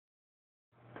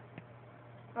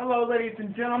Hello, ladies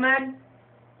and gentlemen.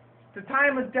 The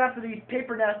time of death of these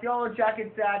paper nest yellow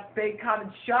jackets at Bay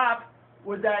Cottage Shop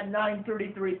was at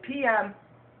 9:33 p.m.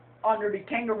 under the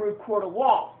kangaroo quarter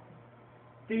wall.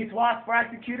 These wasps were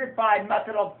executed by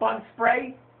method of bun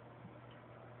spray.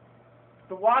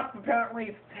 The wasps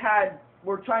apparently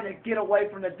were trying to get away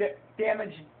from the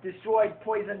damaged, destroyed,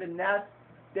 poisoned nest.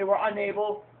 They were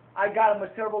unable. I got them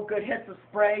with several good hits of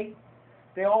spray.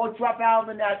 They all drop out of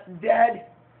the nest dead.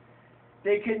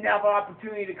 They couldn't have an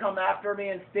opportunity to come after me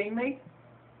and sting me.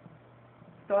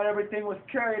 Thought everything was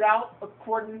carried out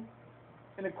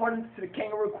in accordance to the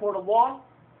kangaroo court of law.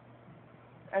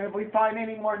 And if we find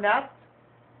any more nests,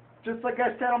 just like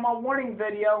I said on my warning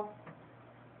video,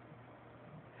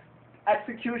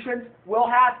 executions will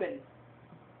happen.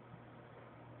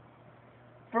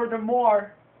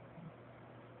 Furthermore,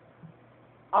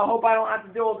 I hope I don't have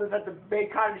to deal with this at the Bay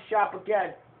Cottage Shop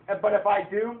again. But if I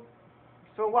do,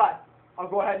 so what? I'll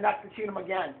go ahead and execute them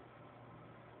again.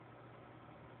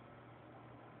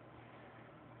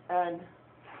 And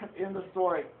in the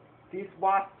story, these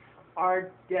wasps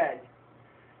are dead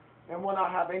and will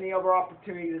not have any other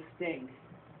opportunity to sting.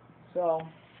 So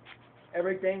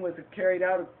everything was carried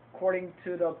out according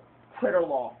to the critter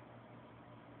law.